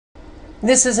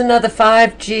This is another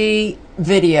 5G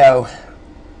video,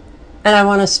 and I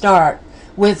want to start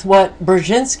with what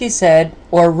Brzezinski said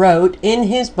or wrote in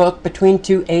his book, Between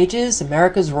Two Ages,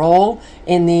 America's Role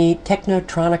in the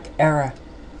Technotronic Era.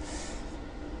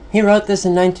 He wrote this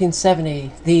in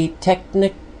 1970. The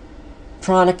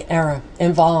Technotronic era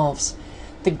involves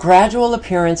the gradual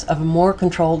appearance of a more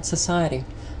controlled society.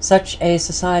 Such a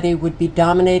society would be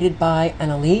dominated by an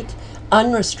elite,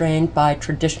 unrestrained by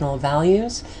traditional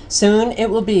values. Soon it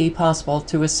will be possible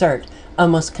to assert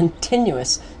almost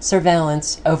continuous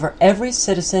surveillance over every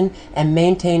citizen and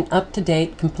maintain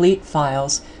up-to-date complete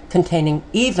files containing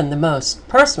even the most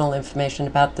personal information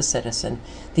about the citizen.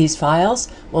 These files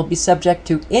will be subject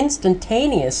to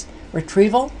instantaneous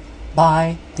retrieval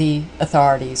by the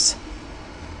authorities.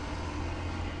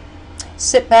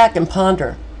 Sit back and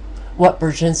ponder what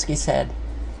Brzezinski said,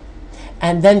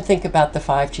 and then think about the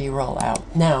 5G rollout.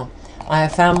 Now, I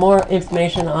have found more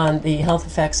information on the health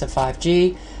effects of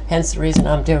 5G, hence the reason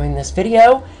I'm doing this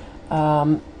video,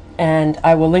 and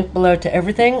I will link below to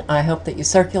everything. I hope that you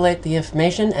circulate the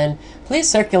information, and please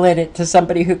circulate it to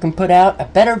somebody who can put out a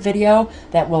better video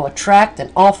that will attract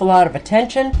an awful lot of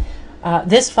attention.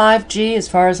 This 5G, as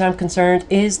far as I'm concerned,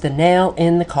 is the nail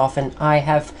in the coffin. I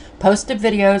have posted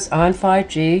videos on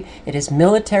 5G. It is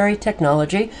military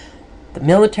technology. The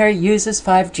military uses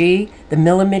 5G, the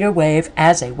millimeter wave,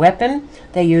 as a weapon.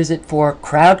 They use it for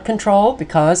crowd control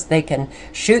because they can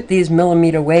shoot these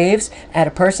millimeter waves at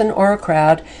a person or a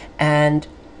crowd and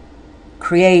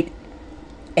create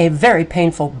a very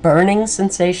painful burning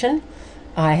sensation.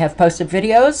 I have posted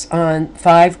videos on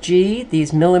 5G,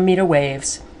 these millimeter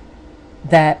waves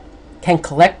that can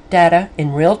collect data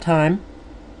in real time.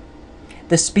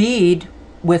 The speed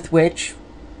with which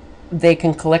they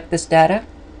can collect this data,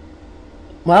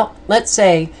 well, let's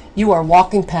say you are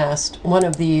walking past one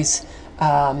of these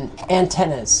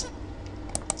antennas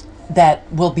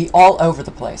that will be all over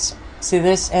the place. See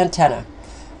this antenna,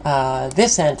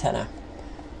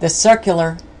 the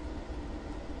circular,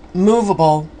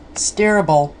 movable,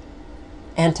 steerable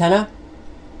antenna,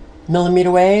 millimeter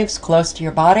waves close to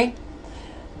your body.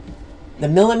 The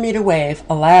millimeter wave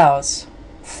allows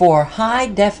for high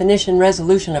definition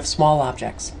resolution of small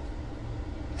objects.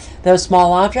 Those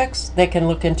small objects, they can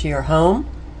look into your home,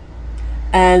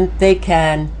 and they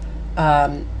can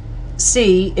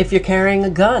see if you're carrying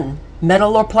a gun,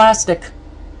 metal or plastic,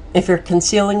 if you're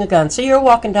concealing a gun. So you're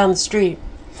walking down the street,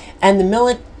 and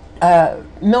the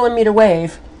millimeter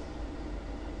wave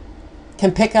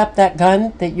can pick up that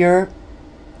gun that you're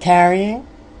carrying.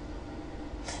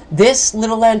 This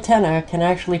little antenna can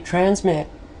actually transmit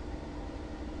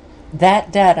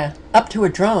that data up to a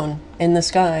drone in the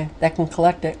sky that can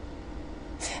collect it.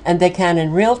 And they can,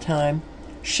 in real time,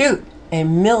 shoot a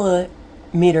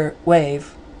millimeter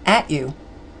wave at you,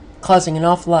 causing an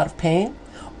awful lot of pain,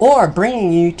 or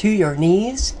bringing you to your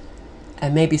knees,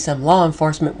 and maybe some law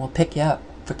enforcement will pick you up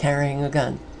for carrying a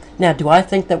gun. Now, do I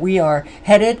think that we are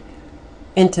headed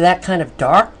into that kind of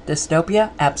dark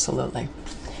dystopia? Absolutely.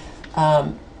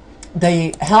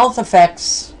 The health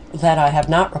effects that I have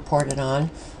not reported on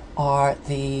are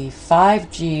the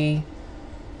 5G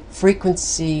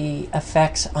frequency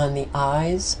effects on the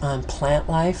eyes, on plant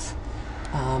life.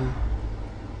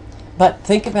 But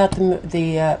think about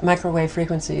the microwave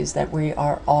frequencies that we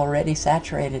are already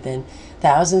saturated in.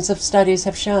 Thousands of studies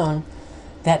have shown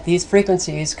that these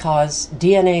frequencies cause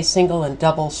DNA single and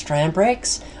double strand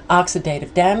breaks,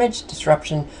 oxidative damage,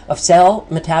 disruption of cell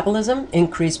metabolism,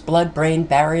 increased blood-brain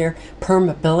barrier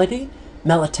permeability,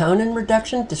 melatonin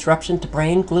reduction, disruption to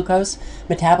brain glucose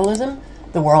metabolism.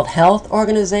 The World Health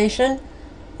Organization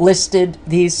listed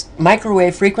these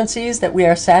microwave frequencies that we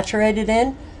are saturated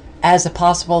in as a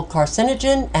possible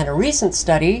carcinogen, and a recent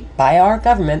study by our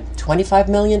government, $25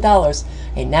 million,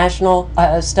 a national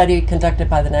study conducted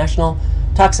by the National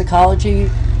Toxicology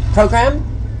Program,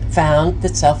 found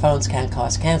that cell phones can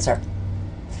cause cancer.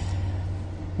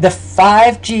 The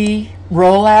 5G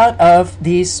rollout of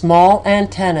these small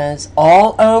antennas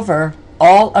all over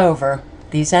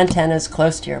these antennas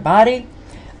close to your body,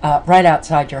 right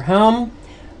outside your home,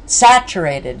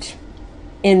 saturated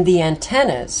in the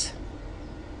antennas,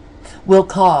 will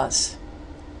cause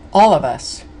all of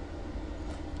us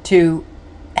to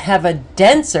have a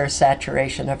denser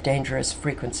saturation of dangerous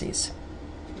frequencies.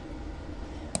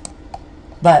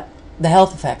 But the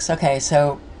health effects, okay,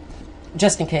 so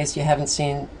just in case you haven't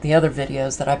seen the other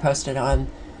videos that I posted on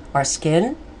our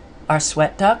skin, our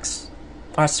sweat ducts.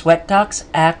 Our sweat ducts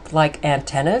act like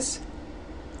antennas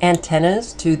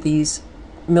to these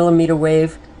millimeter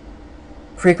wave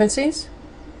frequencies.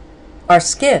 Our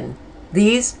skin,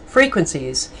 these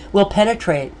frequencies will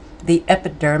penetrate the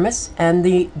epidermis and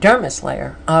the dermis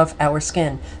layer of our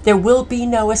skin. There will be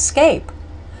no escape.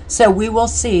 So we will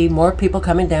see more people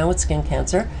coming down with skin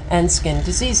cancer and skin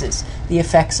diseases. The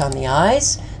effects on the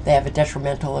eyes, they have a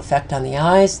detrimental effect on the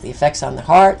eyes. The effects on the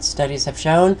heart, studies have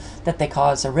shown that they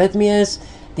cause arrhythmias.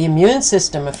 The immune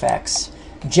system effects,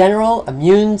 general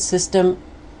immune system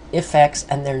effects,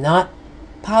 and they're not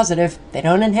positive. They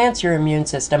don't enhance your immune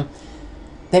system.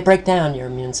 They break down your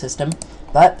immune system.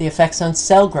 But the effects on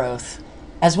cell growth,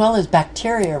 as well as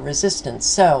bacteria resistance.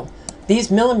 So these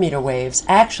millimeter waves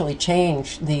actually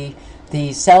change the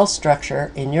cell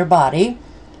structure in your body,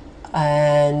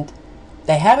 and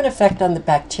they have an effect on the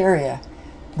bacteria,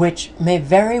 which may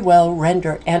very well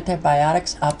render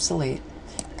antibiotics obsolete,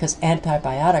 because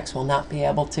antibiotics will not be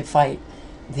able to fight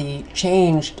the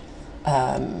changed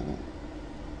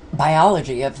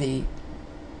biology of the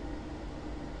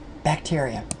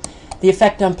bacteria. The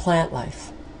effect on plant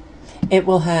life. It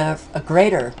will have a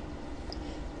greater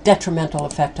detrimental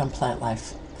effect on plant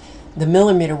life. The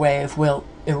millimeter wave will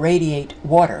irradiate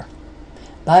water,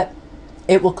 but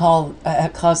it will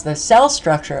cause the cell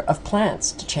structure of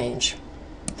plants to change.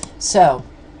 So,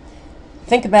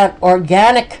 think about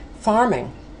organic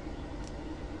farming.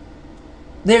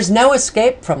 There's no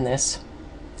escape from this.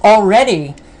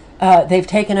 Already, they've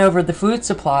taken over the food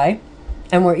supply,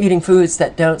 and we're eating foods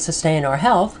that don't sustain our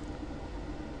health.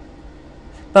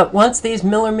 But once these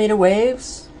millimeter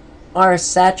waves are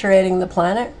saturating the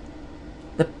planet,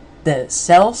 the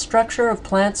cell structure of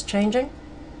plants changing,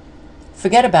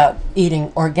 forget about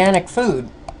eating organic food.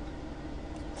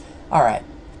 All right.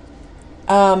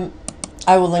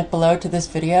 I will link below to this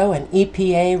video an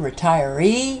EPA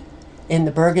retiree in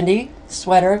the burgundy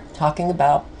sweater talking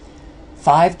about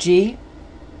 5G.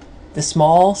 The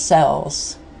small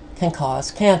cells can cause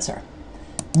cancer.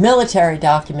 Military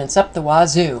documents up the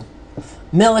wazoo.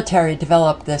 Military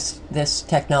developed this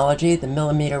technology, the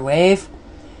millimeter wave,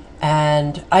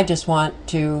 and I just want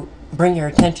to bring your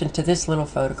attention to this little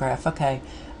photograph. Okay,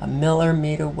 a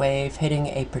millimeter wave hitting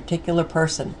a particular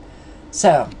person.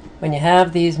 So, when you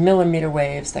have these millimeter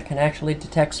waves that can actually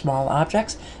detect small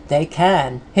objects, they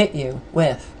can hit you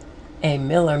with a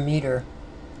millimeter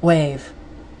wave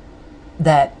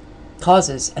that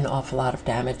causes an awful lot of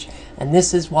damage. And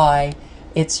this is why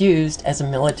it's used as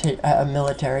a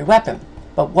military weapon.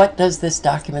 But what does this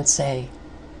document say?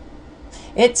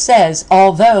 It says,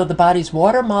 although the body's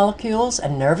water molecules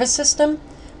and nervous system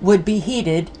would be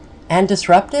heated and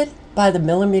disrupted by the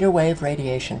millimeter wave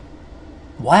radiation.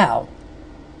 Wow.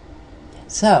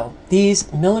 So,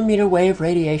 these millimeter wave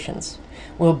radiations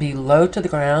will be low to the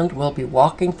ground, we'll be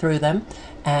walking through them,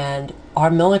 and our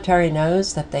military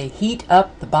knows that they heat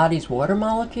up the body's water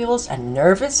molecules and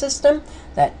nervous system.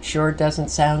 That sure doesn't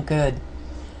sound good.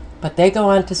 But they go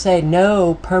on to say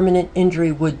no permanent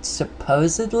injury would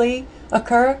supposedly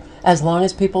occur as long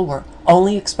as people were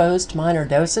only exposed to minor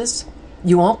doses.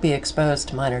 You won't be exposed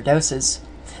to minor doses.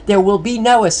 There will be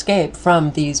no escape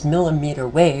from these millimeter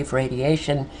wave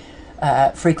radiation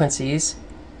frequencies.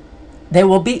 They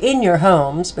will be in your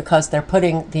homes because they're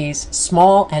putting these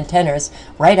small antennas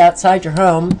right outside your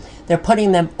home. They're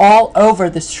putting them all over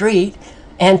the street.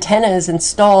 Antennas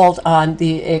installed on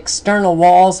the external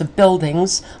walls of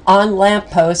buildings, on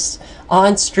lampposts,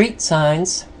 on street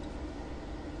signs.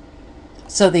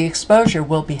 So the exposure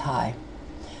will be high.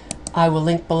 I will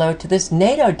link below to this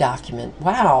NATO document.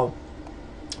 Wow.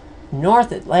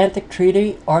 North Atlantic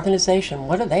Treaty Organization.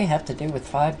 What do they have to do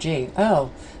with 5G?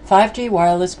 Oh, 5G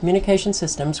wireless communication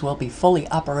systems will be fully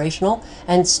operational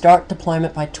and start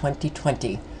deployment by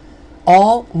 2020.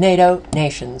 All NATO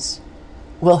nations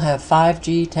will have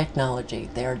 5G technology.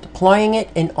 They are deploying it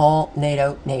in all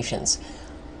NATO nations.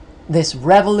 This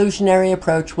revolutionary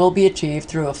approach will be achieved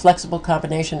through a flexible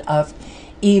combination of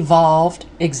evolved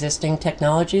existing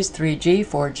technologies, 3G,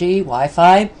 4G,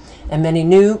 Wi-Fi, and many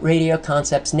new radio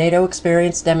concepts. NATO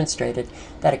experience demonstrated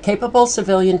that a capable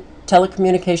civilian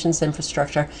telecommunications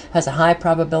infrastructure has a high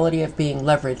probability of being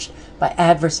leveraged by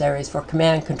adversaries for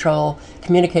command, control,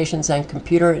 communications, and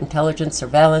computer intelligence,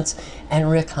 surveillance, and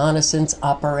reconnaissance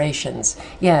operations.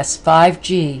 Yes,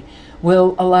 5G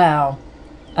will allow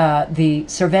the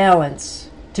surveillance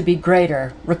to be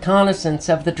greater, reconnaissance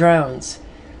of the drones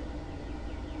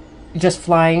just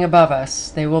flying above us.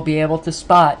 They will be able to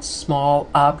spot small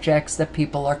objects that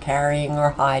people are carrying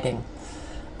or hiding.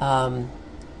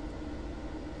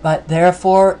 But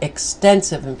therefore,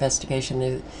 extensive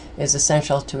investigation is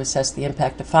essential to assess the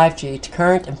impact of 5G to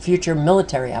current and future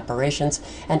military operations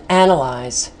and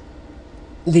analyze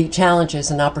the challenges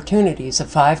and opportunities of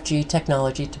 5G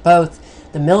technology to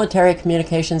both the military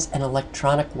communications and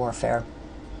electronic warfare.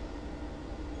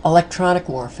 electronic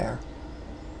warfare.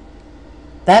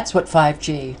 That's what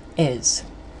 5G is.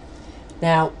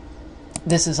 Now,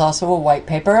 this is also a white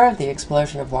paper. The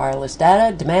explosion of wireless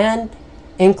data demand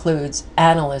includes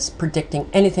analysts predicting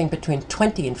anything between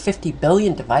 20 and 50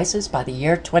 billion devices by the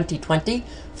year 2020.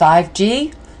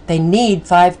 5G, they need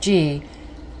 5G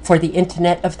for the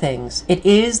Internet of Things. It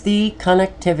is the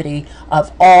connectivity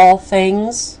of all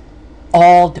things,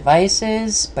 all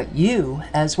devices, but you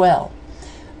as well.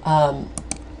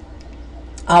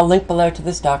 I'll link below to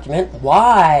this document.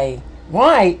 Why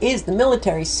is the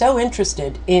military so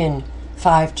interested in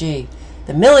 5G?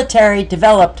 The military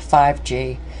developed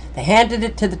 5G. They handed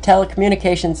it to the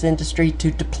telecommunications industry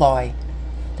to deploy.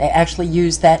 They actually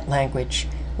used that language.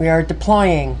 We are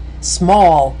deploying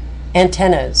small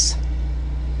antennas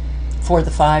for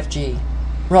the 5G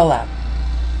rollout.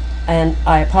 And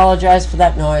I apologize for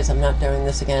that noise. I'm not doing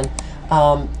this again.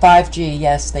 5G,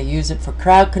 yes, they use it for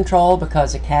crowd control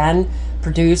because it can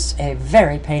produce a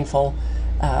very painful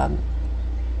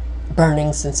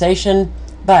burning sensation.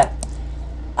 But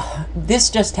this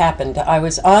just happened. I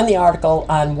was on the article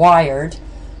on Wired,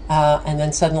 and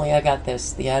then suddenly I got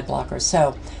this, the ad blocker.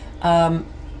 So,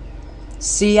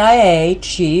 CIA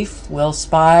chief will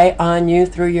spy on you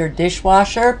through your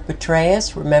dishwasher.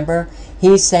 Petraeus, remember,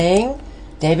 he's saying,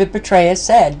 David Petraeus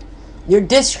said, your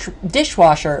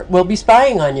dishwasher will be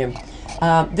spying on you.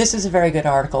 This is a very good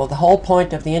article. The whole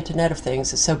point of the Internet of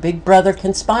Things is so Big Brother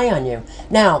can spy on you.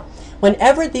 Now,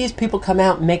 whenever these people come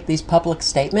out and make these public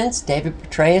statements, David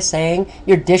Petraeus saying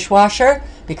your dishwasher,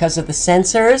 because of the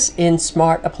sensors in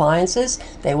smart appliances,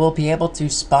 they will be able to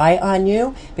spy on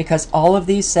you because all of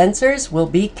these sensors will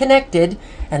be connected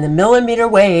and the millimeter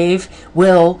wave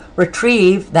will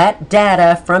retrieve that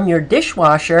data from your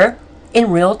dishwasher in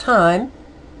real time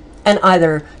and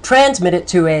either transmit it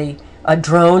to a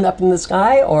drone up in the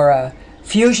sky or a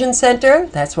fusion center.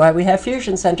 That's why we have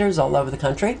fusion centers all over the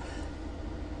country.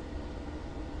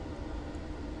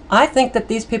 I think that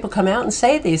these people come out and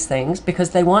say these things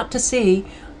because they want to see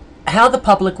how the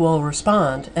public will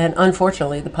respond. And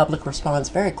unfortunately, the public responds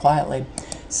very quietly,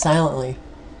 silently.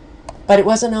 But it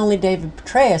wasn't only David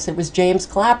Petraeus, it was James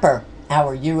Clapper,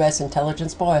 our U.S.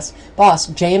 intelligence boss.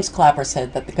 James Clapper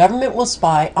said that the government will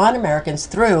spy on Americans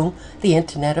through the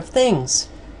Internet of Things.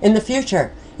 In the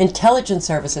future, intelligence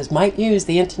services might use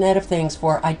the Internet of Things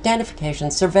for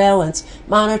identification, surveillance,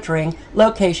 monitoring,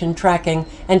 location tracking,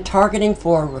 and targeting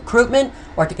for recruitment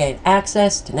or to gain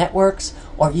access to networks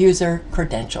or user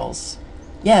credentials.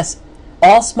 Yes,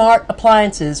 all smart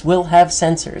appliances will have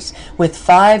sensors. With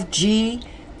 5G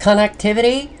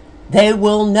connectivity, they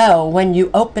will know when you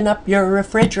open up your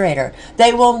refrigerator.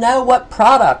 They will know what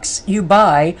products you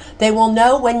buy. They will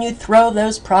know when you throw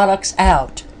those products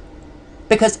out.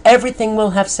 Because everything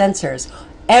will have sensors.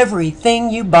 Everything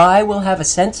you buy will have a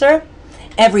sensor.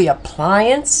 Every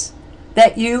appliance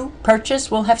that you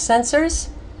purchase will have sensors.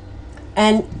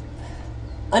 And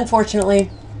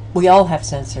unfortunately, we all have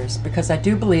sensors because I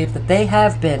do believe that they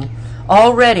have been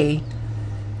already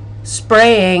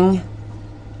spraying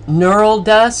neural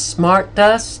dust, smart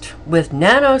dust, with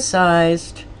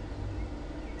nano-sized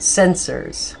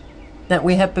sensors that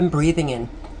we have been breathing in.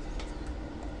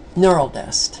 Neural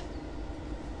dust.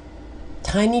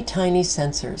 Tiny, tiny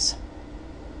sensors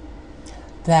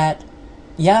that,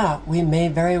 yeah, we may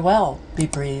very well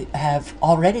have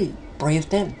already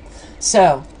breathed in.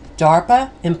 So, DARPA,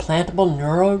 implantable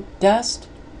neurodust,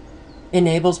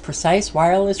 enables precise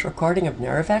wireless recording of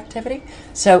nerve activity.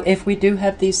 So if we do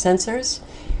have these sensors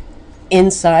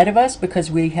inside of us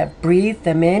because we have breathed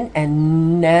them in,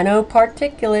 and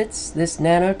nanoparticulates, this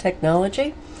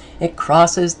nanotechnology, it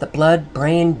crosses the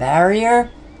blood-brain barrier.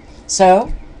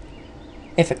 So,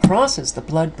 if it crosses the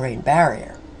blood-brain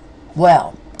barrier,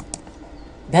 well,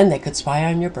 then they could spy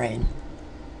on your brain.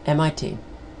 MIT.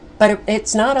 But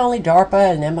it's not only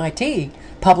DARPA and MIT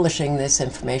publishing this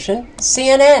information.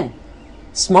 CNN.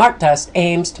 Smart Dust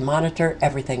aims to monitor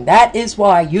everything. That is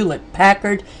why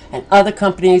Hewlett-Packard and other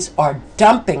companies are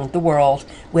dumping the world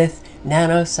with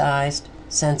nano-sized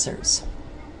sensors.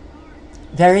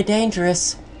 Very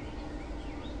dangerous.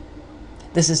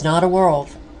 This is not a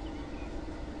world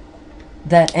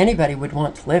that anybody would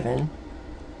want to live in.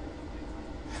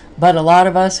 But a lot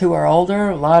of us who are older,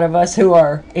 a lot of us who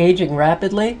are aging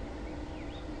rapidly,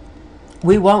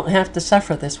 we won't have to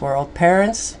suffer this world.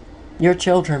 Parents, your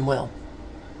children will.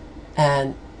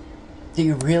 And do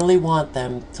you really want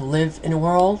them to live in a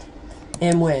world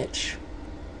in which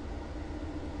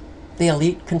the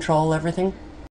elite control everything?